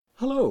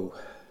Hello,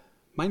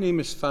 my name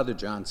is Father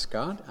John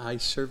Scott. I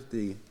serve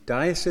the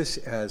diocese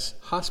as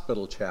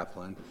hospital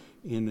chaplain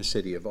in the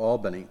city of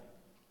Albany.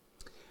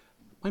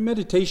 My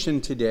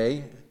meditation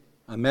today,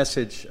 a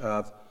message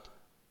of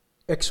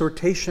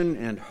exhortation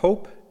and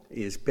hope,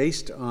 is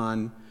based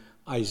on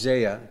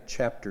Isaiah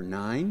chapter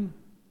 9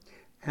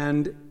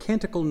 and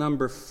Canticle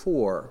number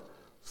 4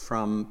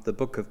 from the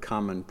Book of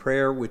Common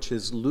Prayer, which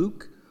is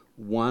Luke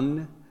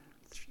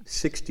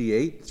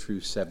 1:68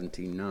 through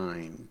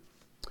 79.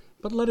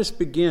 But let us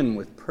begin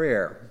with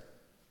prayer.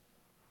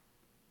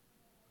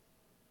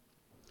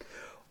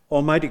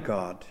 Almighty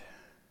God,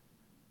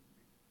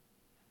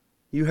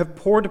 you have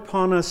poured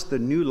upon us the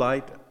new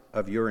light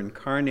of your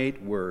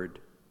incarnate word.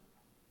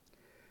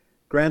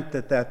 Grant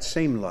that that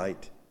same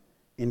light,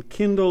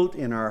 enkindled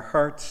in our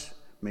hearts,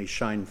 may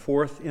shine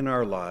forth in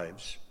our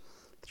lives,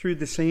 through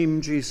the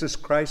same Jesus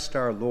Christ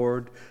our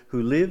Lord,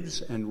 who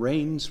lives and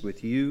reigns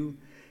with you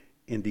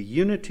in the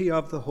unity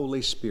of the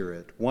Holy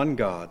Spirit, one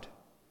God,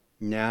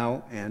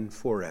 now and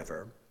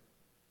forever.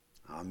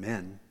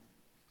 Amen.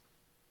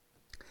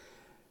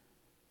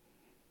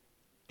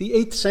 The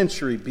 8th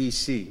century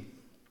BC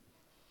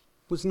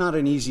was not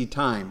an easy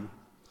time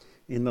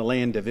in the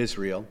land of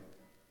Israel.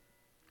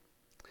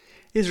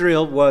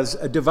 Israel was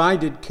a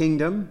divided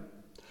kingdom.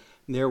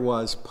 There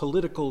was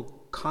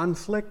political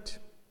conflict.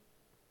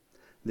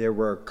 There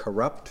were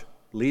corrupt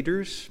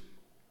leaders.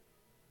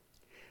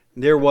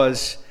 There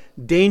was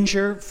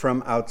danger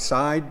from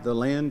outside the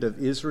land of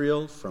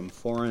Israel, from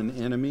foreign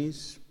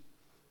enemies.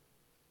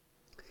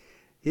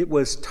 It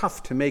was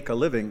tough to make a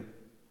living.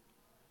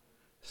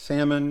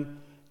 Famine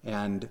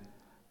and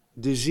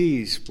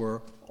disease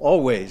were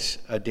always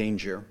a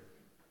danger.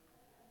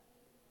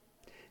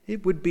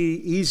 It would be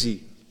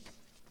easy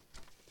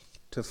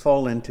to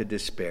fall into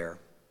despair.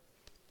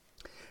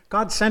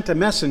 God sent a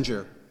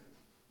messenger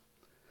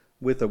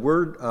with a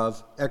word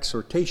of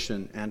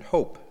exhortation and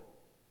hope,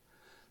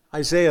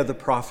 Isaiah the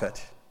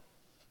prophet.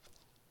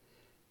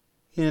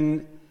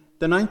 In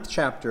the 9th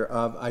chapter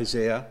of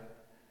Isaiah,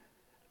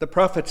 the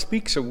prophet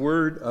speaks a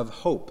word of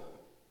hope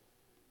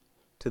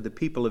to the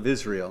people of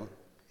Israel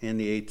in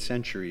the 8th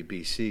century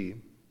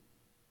BC.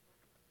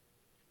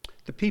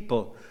 The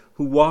people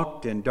who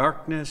walked in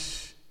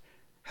darkness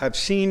have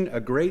seen a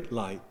great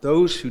light.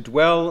 Those who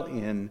dwell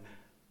in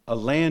a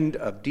land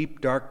of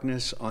deep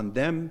darkness, on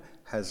them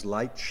has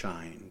light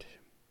shined.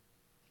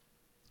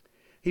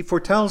 He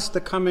foretells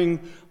the coming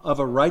of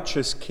a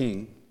righteous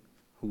king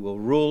who will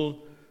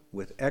rule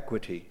with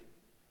equity.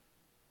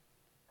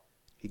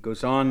 He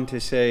goes on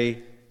to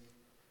say,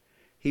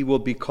 he will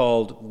be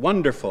called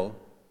Wonderful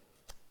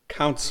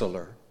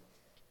Counselor,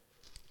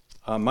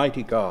 a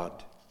Mighty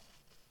God,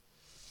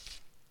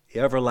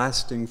 the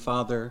Everlasting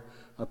Father,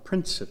 a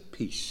Prince of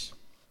Peace.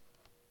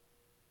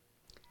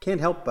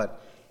 Can't help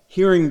but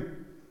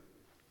hearing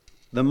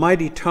the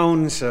mighty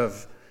tones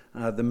of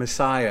the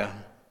Messiah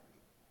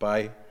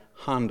by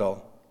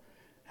Handel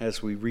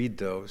as we read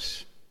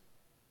those.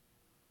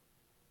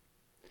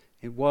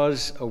 It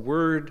was a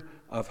word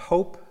of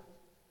hope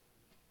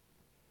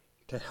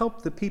to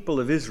help the people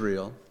of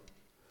Israel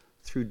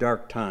through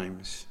dark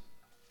times,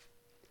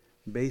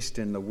 based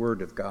in the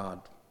Word of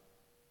God.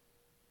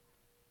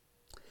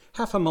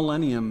 Half a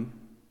millennium,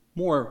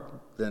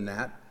 more than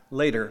that,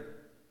 later,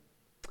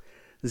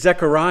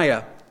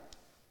 Zechariah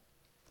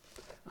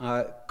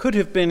could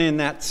have been in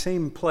that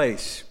same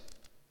place.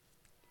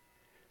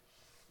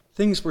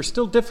 Things were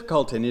still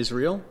difficult in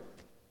Israel.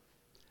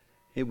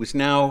 It was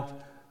now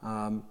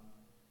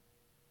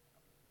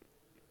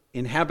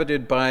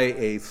inhabited by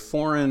a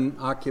foreign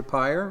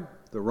occupier,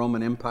 the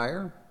Roman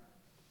Empire.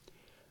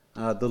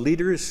 The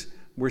leaders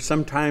were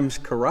sometimes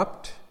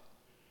corrupt,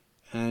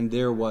 and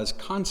there was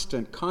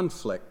constant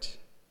conflict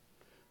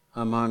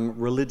among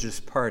religious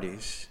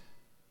parties.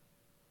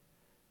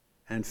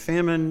 And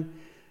famine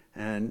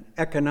and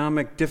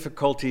economic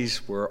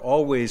difficulties were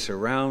always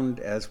around,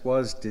 as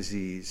was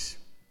disease.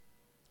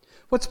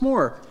 What's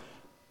more,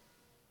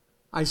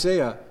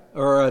 Zechariah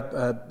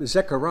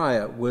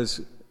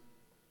was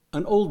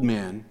an old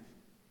man.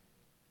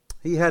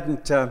 He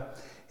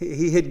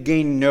had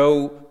gained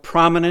no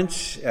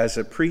prominence as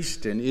a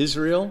priest in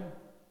Israel.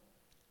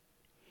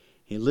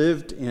 He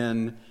lived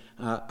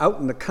out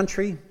in the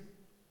country,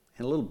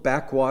 in a little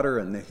backwater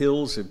in the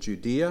hills of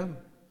Judea,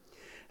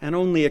 and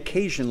only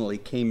occasionally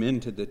came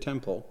into the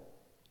temple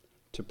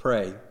to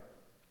pray.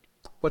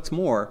 What's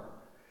more,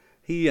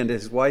 he and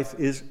his wife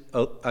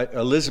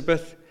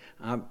Elizabeth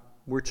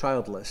were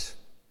childless.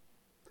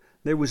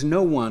 There was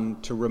no one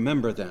to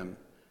remember them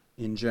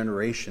in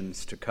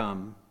generations to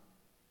come.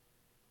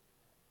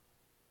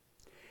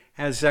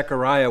 As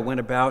Zechariah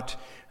went about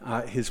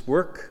his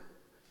work,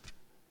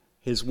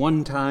 his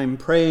one time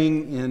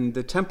praying in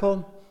the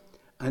temple,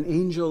 an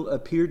angel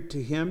appeared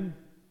to him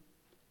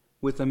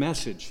with a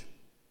message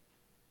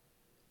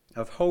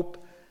of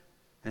hope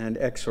and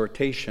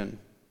exhortation.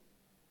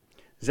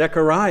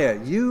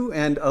 Zechariah, you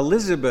and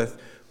Elizabeth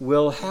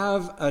will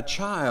have a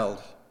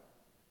child.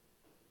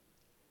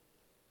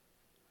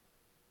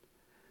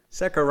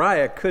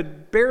 Zechariah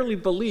could barely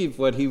believe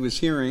what he was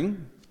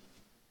hearing,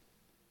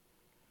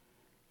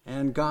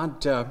 and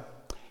God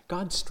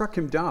struck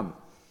him dumb.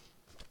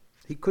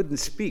 He couldn't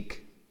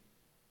speak.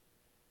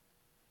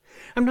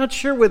 I'm not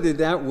sure whether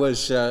that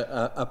was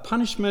a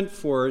punishment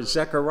for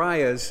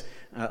Zechariah's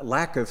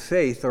lack of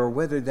faith or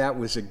whether that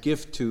was a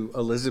gift to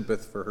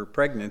Elizabeth for her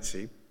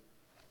pregnancy.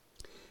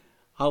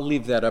 I'll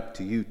leave that up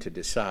to you to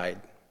decide.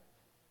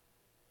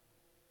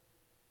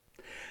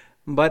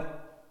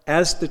 But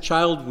as the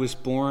child was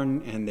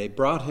born and they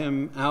brought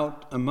him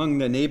out among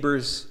the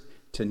neighbors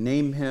to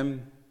name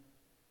him,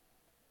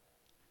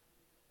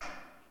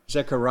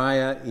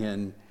 Zechariah,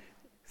 in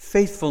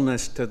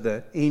faithfulness to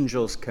the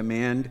angel's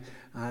command,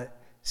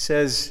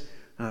 says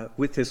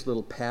with his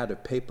little pad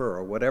of paper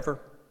or whatever,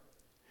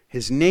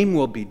 his name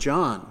will be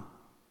John.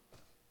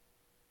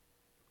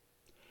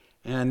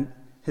 And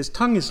his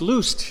tongue is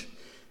loosed,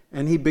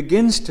 and he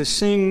begins to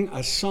sing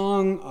a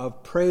song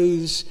of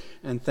praise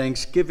and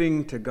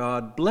thanksgiving to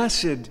God.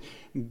 Blessed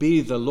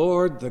be the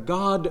Lord, the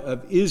God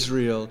of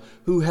Israel,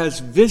 who has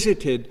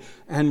visited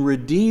and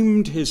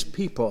redeemed his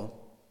people.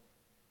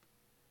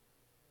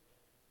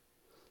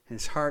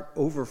 His heart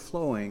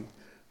overflowing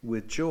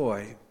with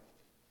joy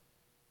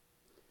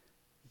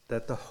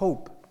that the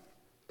hope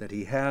that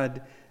he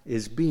had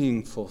is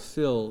being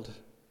fulfilled.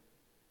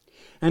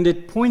 And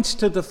it points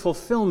to the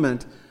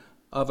fulfillment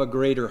of a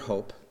greater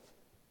hope.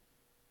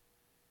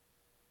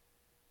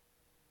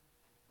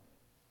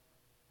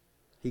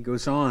 He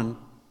goes on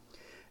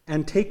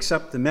and takes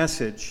up the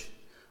message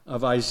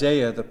of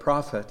Isaiah the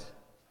prophet.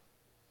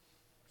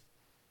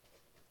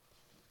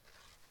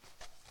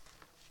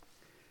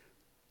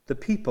 The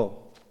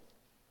people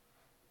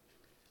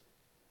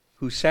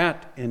who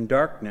sat in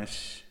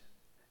darkness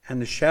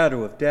and the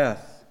shadow of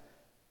death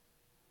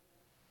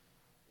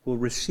will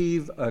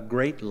receive a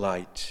great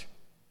light.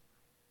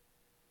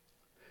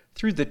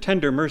 Through the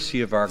tender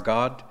mercy of our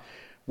God,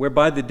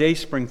 whereby the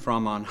dayspring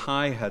from on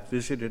high hath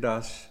visited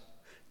us,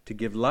 to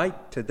give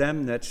light to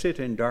them that sit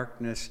in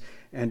darkness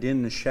and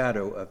in the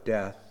shadow of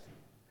death,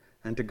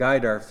 and to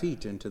guide our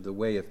feet into the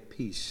way of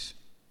peace.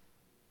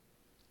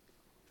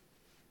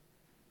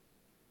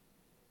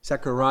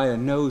 Zechariah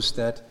knows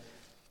that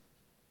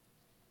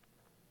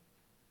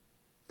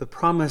the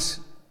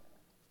promise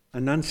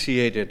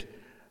enunciated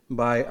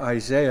by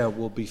Isaiah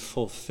will be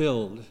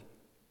fulfilled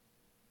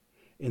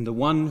in the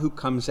one who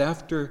comes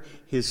after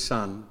his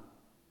son,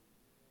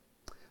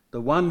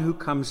 the one who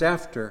comes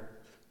after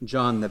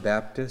John the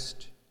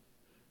Baptist,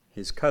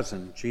 his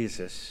cousin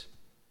Jesus.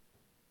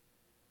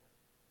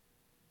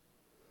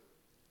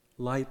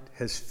 Light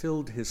has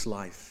filled his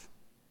life,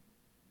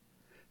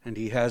 and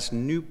he has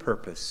new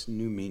purpose,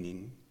 new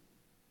meaning.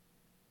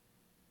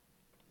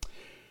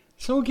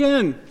 So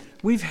again,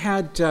 we've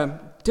had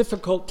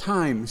difficult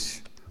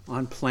times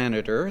on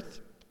planet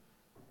Earth.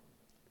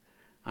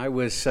 I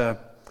was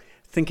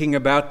thinking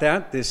about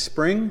that this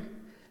spring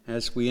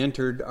as we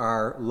entered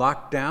our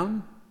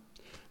lockdown.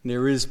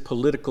 There is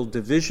political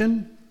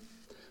division.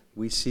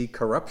 We see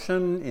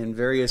corruption in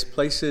various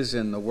places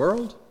in the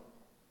world.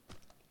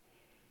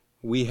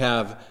 We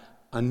have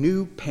a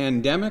new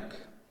pandemic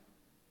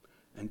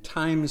and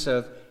times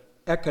of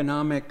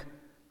economic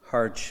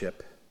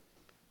hardship.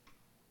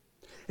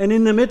 And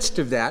in the midst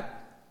of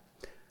that,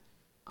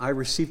 I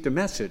received a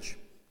message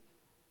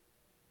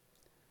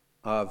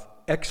of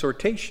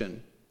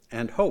exhortation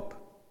and hope.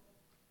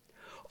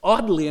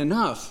 Oddly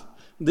enough,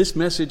 this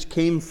message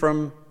came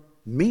from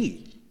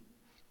me,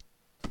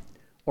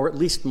 or at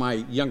least my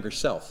younger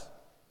self.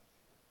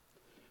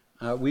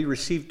 We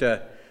received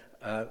a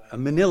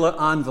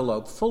manila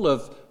envelope full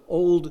of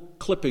old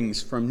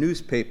clippings from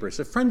newspapers.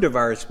 A friend of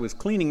ours was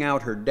cleaning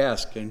out her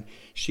desk, and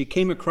she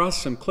came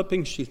across some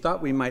clippings she thought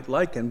we might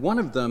like, and one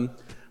of them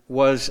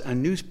was a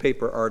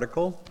newspaper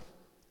article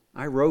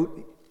I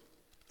wrote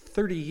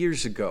 30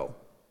 years ago.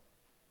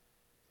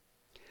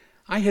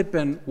 I had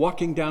been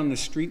walking down the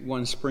street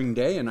one spring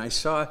day, and I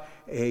saw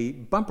a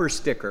bumper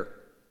sticker,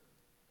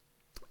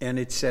 and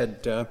it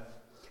said,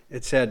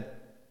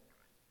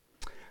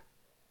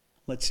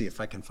 let's see if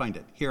I can find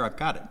it. Here, I've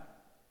got it.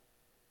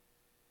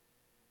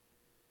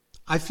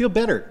 I feel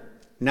better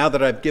now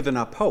that I've given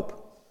up hope.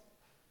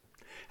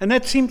 And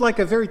that seemed like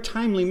a very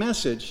timely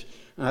message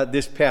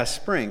this past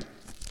spring.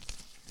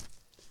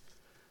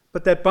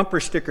 But that bumper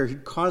sticker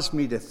caused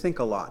me to think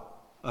a lot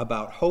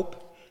about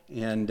hope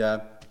and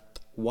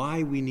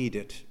why we need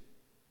it.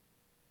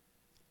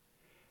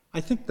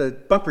 I think the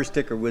bumper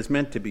sticker was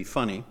meant to be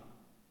funny,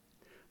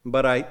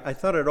 but I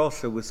thought it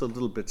also was a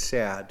little bit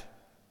sad,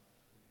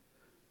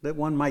 that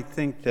one might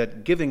think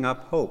that giving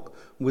up hope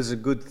was a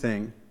good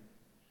thing.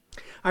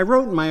 I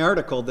wrote in my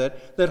article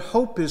that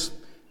hope is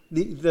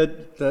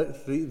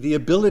the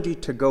ability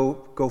to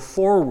go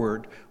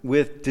forward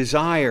with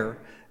desire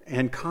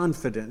and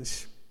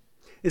confidence.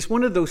 It's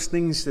one of those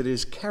things that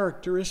is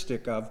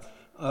characteristic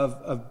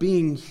of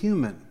being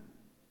human.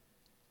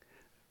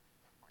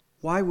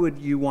 Why would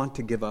you want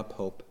to give up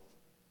hope?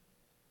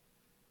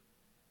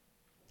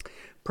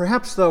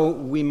 Perhaps, though,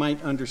 we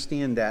might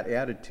understand that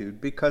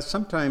attitude because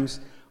sometimes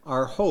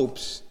our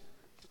hopes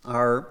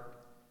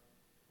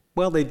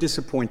they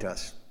disappoint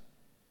us.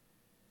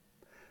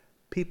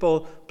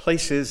 People,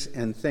 places,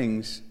 and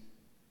things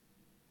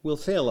will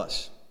fail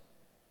us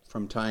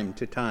from time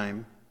to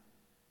time.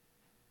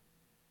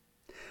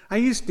 I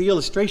used the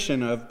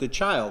illustration of the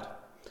child,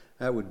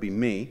 that would be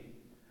me,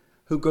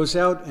 who goes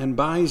out and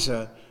buys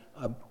a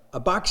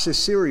box of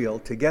cereal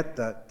to get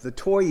the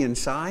toy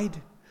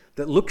inside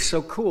that looks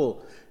so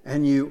cool.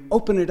 And you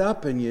open it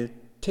up and you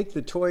take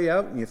the toy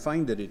out and you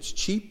find that it's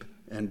cheap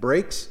and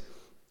breaks.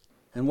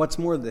 And what's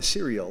more, the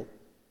cereal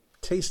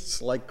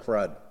tastes like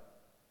crud.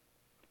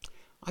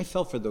 I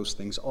fell for those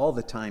things all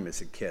the time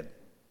as a kid.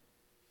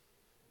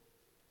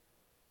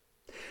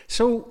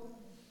 So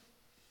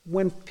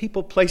when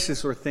people,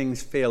 places, or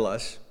things fail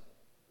us,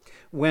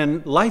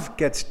 when life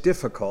gets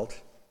difficult,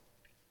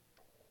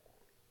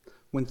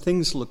 when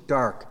things look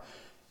dark,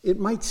 it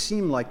might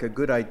seem like a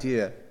good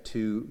idea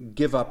to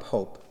give up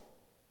hope.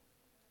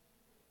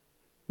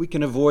 We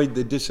can avoid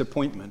the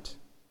disappointment.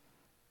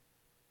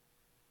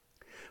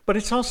 But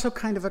it's also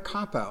kind of a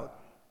cop-out,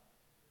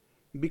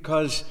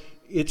 because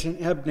it's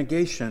an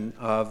abnegation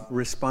of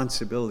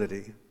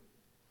responsibility.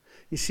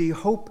 You see,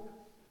 hope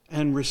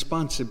and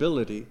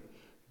responsibility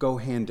go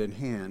hand in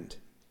hand.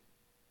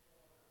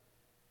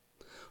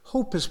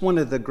 Hope is one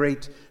of the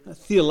great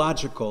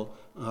theological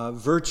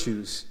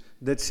virtues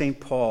that St.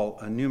 Paul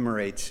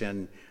enumerates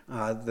in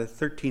the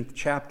 13th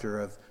chapter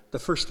of the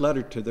first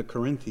letter to the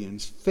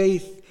Corinthians: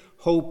 faith,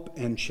 hope,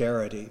 and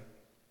charity.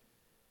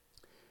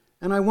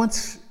 And I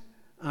once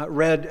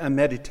read a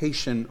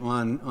meditation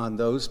on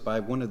those by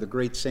one of the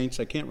great saints,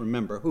 I can't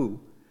remember who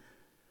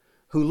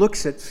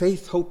looks at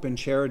faith, hope, and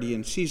charity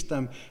and sees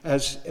them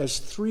as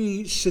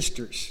three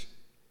sisters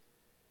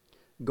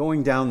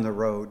going down the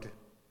road.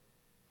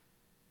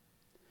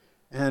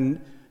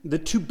 And the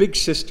two big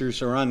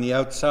sisters are on the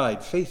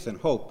outside, faith and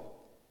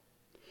hope.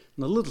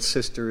 And the little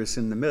sister is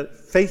in the middle.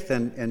 Faith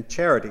and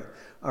charity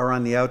are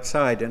on the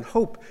outside, and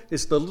hope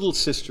is the little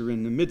sister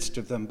in the midst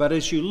of them. But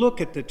as you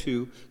look at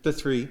the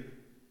three,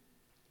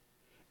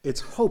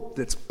 it's hope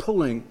that's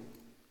pulling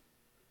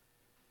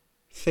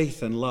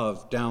faith and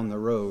love down the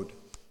road.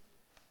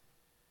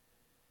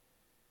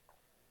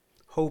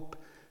 Hope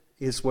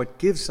is what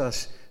gives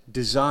us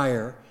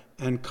desire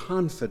and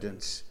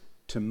confidence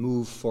to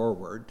move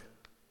forward.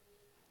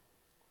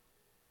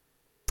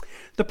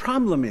 The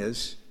problem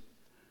is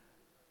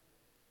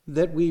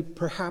that we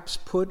perhaps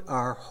put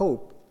our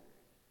hope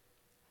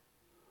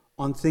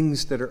on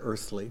things that are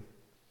earthly.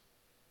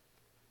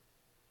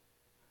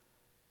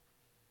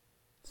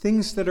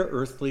 Things that are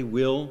earthly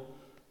will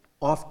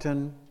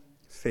often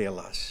fail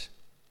us.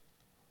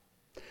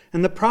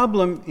 And the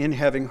problem in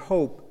having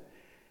hope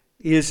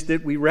is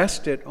that we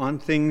rest it on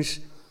things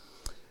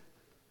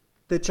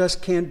that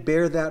just can't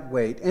bear that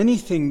weight.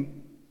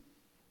 Anything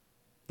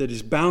that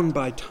is bound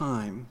by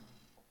time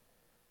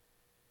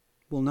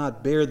will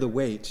not bear the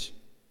weight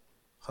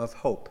of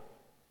hope.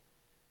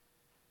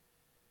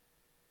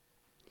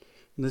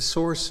 And the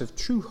source of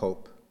true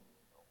hope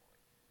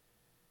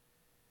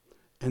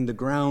and the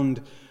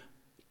ground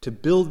to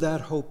build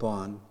that hope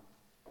on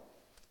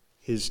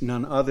is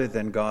none other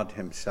than God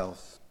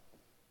Himself.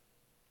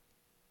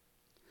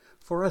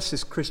 For us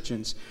as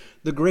Christians,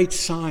 the great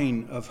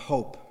sign of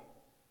hope,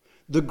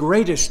 the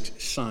greatest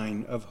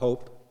sign of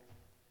hope,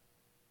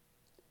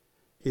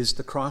 is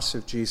the cross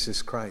of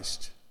Jesus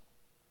Christ.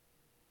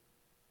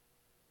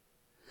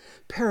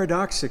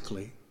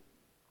 Paradoxically,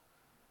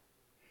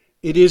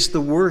 it is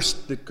the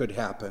worst that could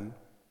happen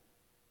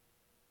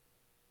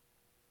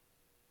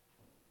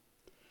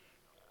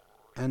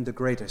and the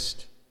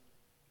greatest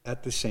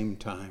at the same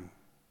time.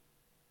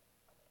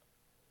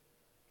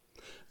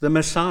 The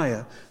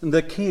Messiah,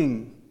 the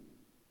King,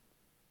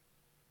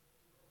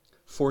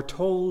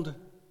 foretold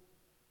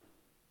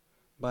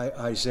by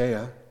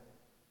Isaiah,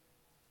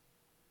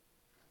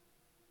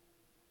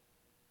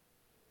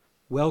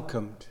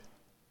 welcomed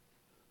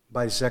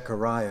by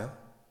Zechariah,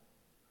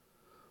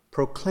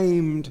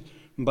 proclaimed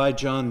by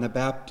John the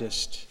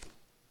Baptist,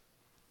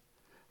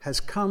 has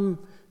come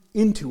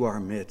into our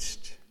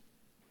midst.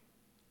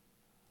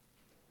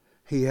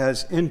 He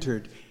has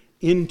entered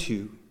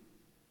into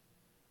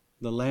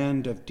the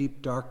land of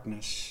deep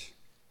darkness.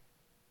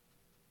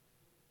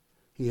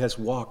 He has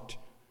walked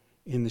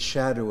in the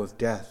shadow of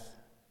death,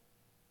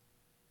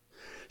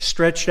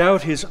 stretched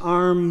out His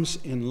arms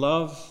in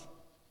love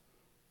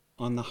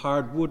on the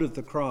hard wood of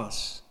the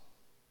cross,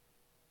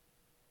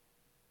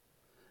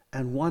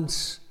 and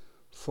once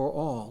for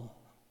all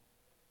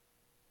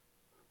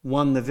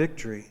won the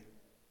victory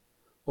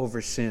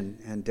over sin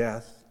and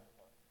death.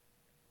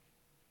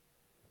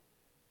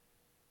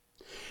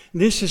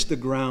 This is the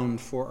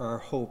ground for our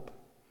hope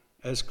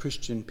as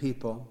Christian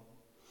people.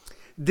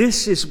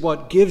 This is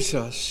what gives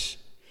us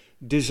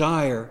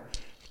desire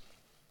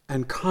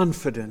and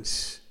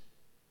confidence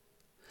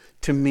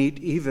to meet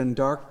even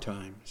dark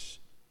times.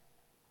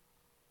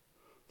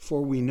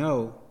 For we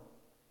know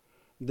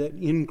that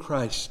in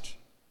Christ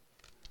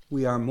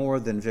we are more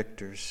than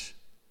victors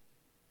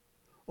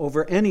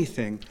over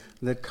anything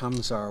that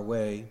comes our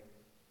way.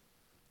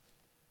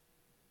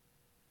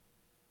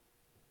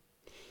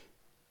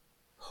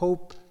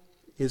 Hope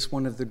is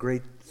one of the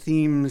great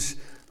themes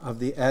of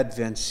the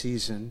Advent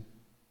season,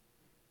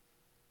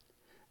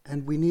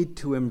 and we need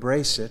to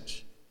embrace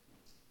it,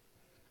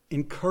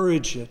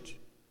 encourage it,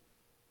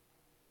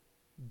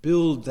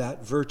 build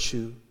that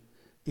virtue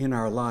in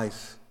our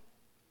life.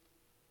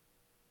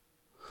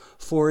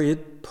 For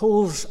it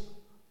pulls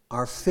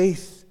our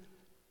faith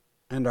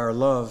and our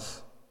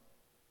love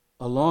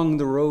along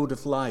the road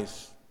of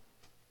life.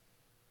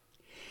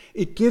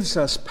 It gives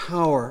us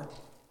power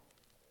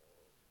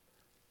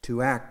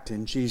to act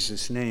in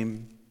Jesus'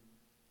 name,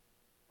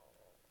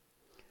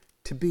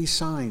 to be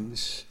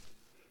signs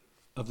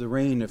of the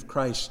reign of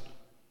Christ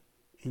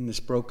in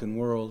this broken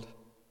world,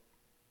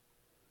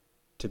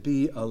 to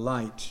be a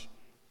light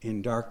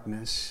in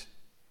darkness.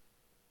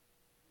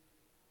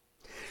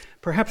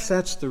 Perhaps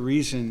that's the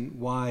reason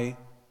why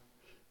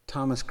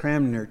Thomas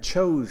Cranmer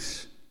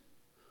chose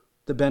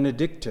the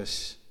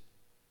Benedictus,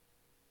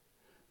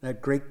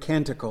 that great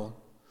canticle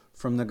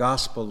from the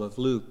Gospel of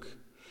Luke,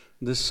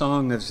 the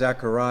Song of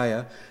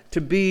Zechariah,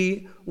 to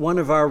be one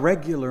of our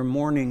regular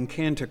morning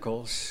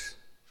canticles,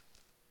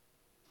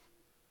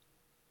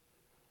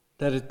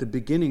 that at the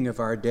beginning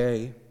of our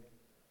day,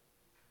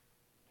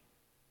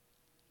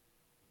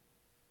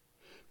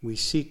 we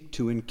seek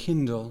to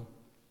enkindle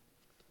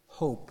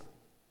hope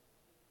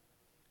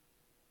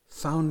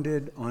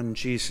founded on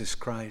Jesus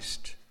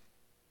Christ.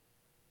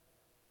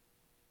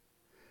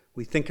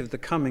 We think of the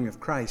coming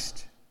of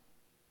Christ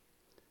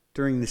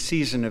during the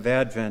season of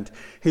Advent,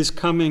 his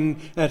coming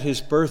at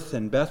his birth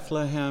in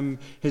Bethlehem,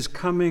 his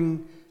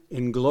coming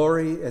in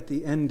glory at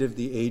the end of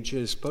the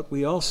ages, but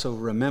we also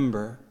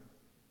remember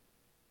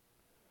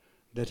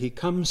that he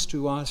comes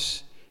to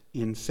us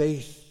in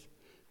faith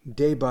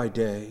day by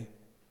day,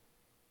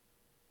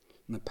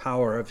 in the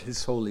power of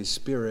his Holy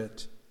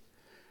Spirit.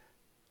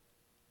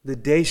 The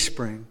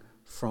dayspring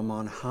from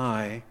on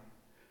high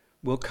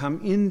will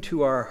come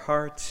into our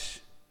hearts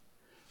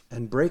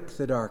and break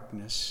the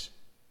darkness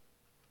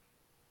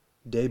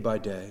day by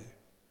day,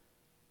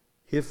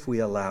 if we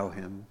allow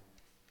him.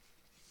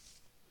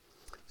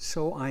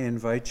 So I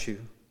invite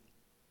you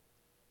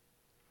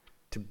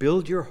to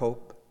build your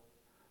hope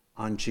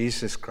on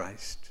Jesus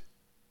Christ,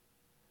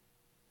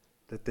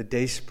 that the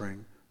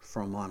dayspring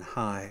from on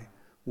high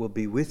will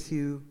be with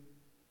you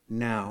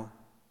now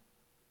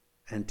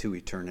and to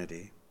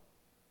eternity.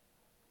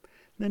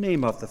 In the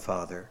name of the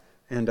Father,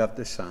 and of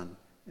the Son,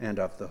 and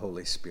of the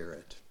Holy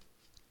Spirit.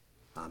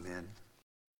 Amen.